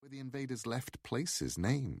the invaders left places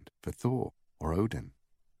named for Thor or Odin.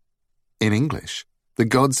 In English, the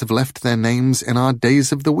gods have left their names in our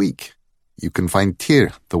days of the week. You can find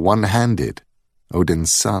Tyr, the one-handed,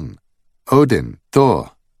 Odin's son, Odin,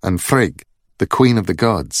 Thor, and Frigg, the queen of the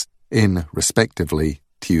gods, in, respectively,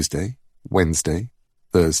 Tuesday, Wednesday,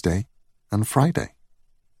 Thursday, and Friday.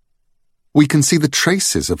 We can see the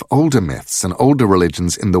traces of older myths and older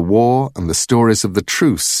religions in the war and the stories of the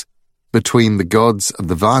truce between the gods of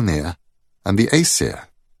the Vanir and the Aesir.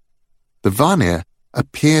 The Vanir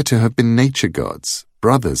appear to have been nature gods,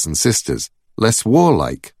 brothers and sisters, less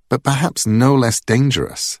warlike, but perhaps no less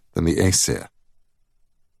dangerous than the Aesir.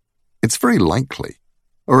 It's very likely,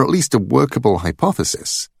 or at least a workable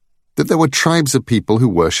hypothesis, that there were tribes of people who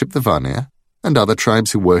worshipped the Vanir and other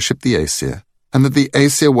tribes who worshipped the Aesir, and that the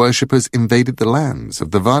Aesir worshippers invaded the lands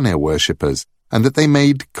of the Vanir worshippers, and that they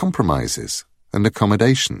made compromises and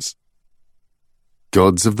accommodations.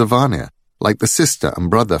 Gods of the Vanir, like the sister and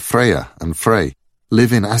brother Freya and Frey,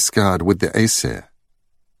 live in Asgard with the Aesir.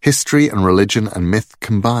 History and religion and myth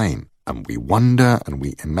combine, and we wonder and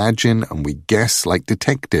we imagine and we guess like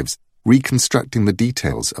detectives, reconstructing the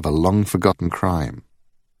details of a long-forgotten crime.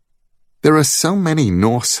 There are so many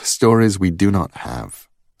Norse stories we do not have,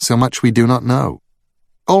 so much we do not know.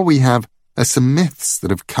 All we have are some myths that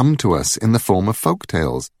have come to us in the form of folk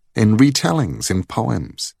tales, in retellings, in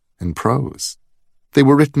poems, in prose. They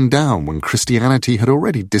were written down when Christianity had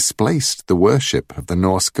already displaced the worship of the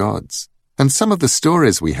Norse gods, and some of the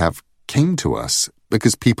stories we have came to us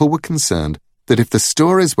because people were concerned that if the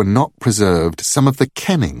stories were not preserved, some of the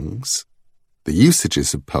kennings, the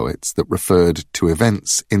usages of poets that referred to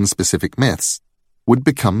events in specific myths, would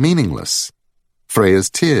become meaningless. Freya's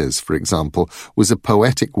tears, for example, was a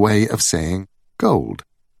poetic way of saying gold.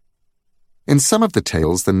 In some of the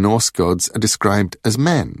tales, the Norse gods are described as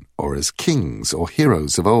men or as kings or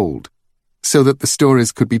heroes of old, so that the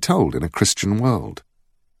stories could be told in a Christian world.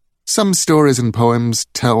 Some stories and poems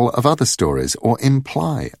tell of other stories or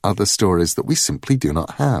imply other stories that we simply do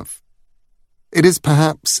not have. It is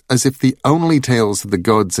perhaps as if the only tales of the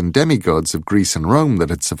gods and demigods of Greece and Rome that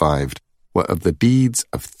had survived were of the deeds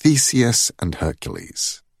of Theseus and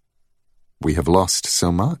Hercules. We have lost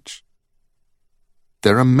so much.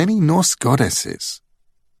 There are many Norse goddesses.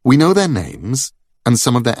 We know their names and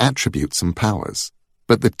some of their attributes and powers,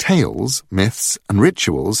 but the tales, myths, and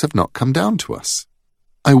rituals have not come down to us.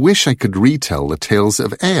 I wish I could retell the tales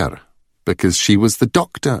of Eir, because she was the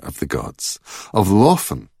doctor of the gods, of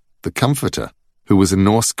Lofn, the comforter, who was a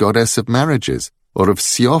Norse goddess of marriages, or of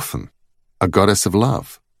Siofn, a goddess of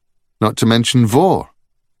love, not to mention Vor,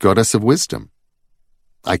 goddess of wisdom.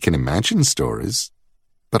 I can imagine stories,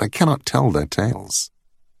 but I cannot tell their tales.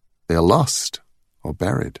 They are lost, or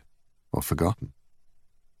buried, or forgotten.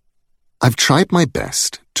 I've tried my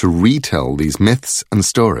best to retell these myths and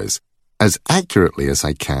stories as accurately as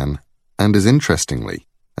I can and as interestingly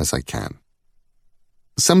as I can.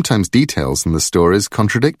 Sometimes details in the stories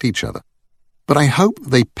contradict each other, but I hope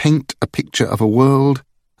they paint a picture of a world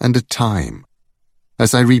and a time.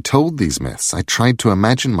 As I retold these myths, I tried to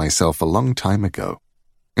imagine myself a long time ago,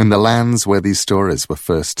 in the lands where these stories were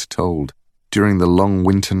first told, during the long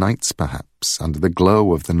winter nights perhaps, under the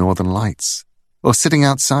glow of the northern lights, or sitting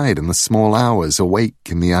outside in the small hours awake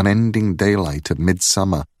in the unending daylight of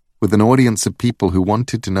midsummer with an audience of people who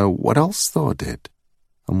wanted to know what else Thor did,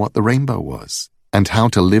 and what the rainbow was, and how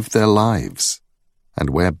to live their lives, and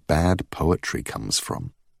where bad poetry comes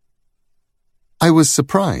from. I was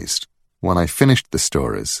surprised, when I finished the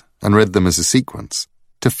stories and read them as a sequence,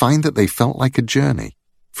 to find that they felt like a journey,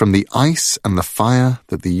 from the ice and the fire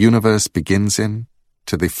that the universe begins in,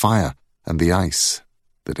 to the fire and the ice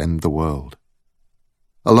that end the world.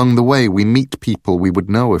 Along the way, we meet people we would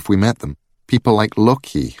know if we met them, people like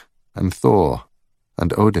Loki and Thor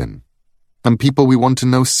and Odin, and people we want to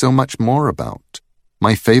know so much more about.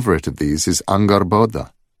 My favorite of these is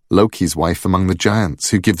Angarboda, Loki's wife among the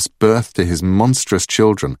giants, who gives birth to his monstrous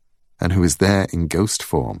children and who is there in ghost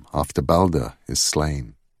form after Balder is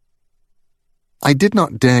slain. I did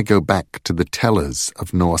not dare go back to the tellers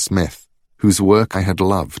of Norse myth, whose work I had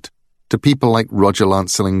loved, to people like Roger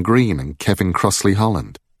Lancelin Green and Kevin Crossley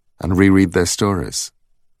Holland, and reread their stories.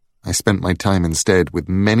 I spent my time instead with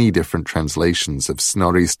many different translations of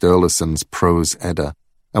Snorri Sturluson's prose Edda,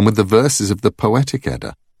 and with the verses of the Poetic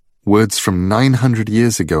Edda, words from 900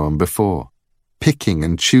 years ago and before, picking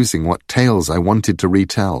and choosing what tales I wanted to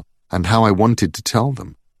retell and how I wanted to tell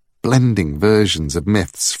them, blending versions of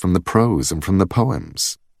myths from the prose and from the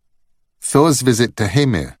poems. Thor's visit to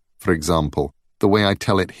Hymir, for example, the way I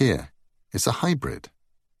tell it here, is a hybrid.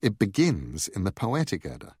 It begins in the Poetic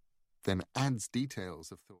Edda, then adds details of Thor.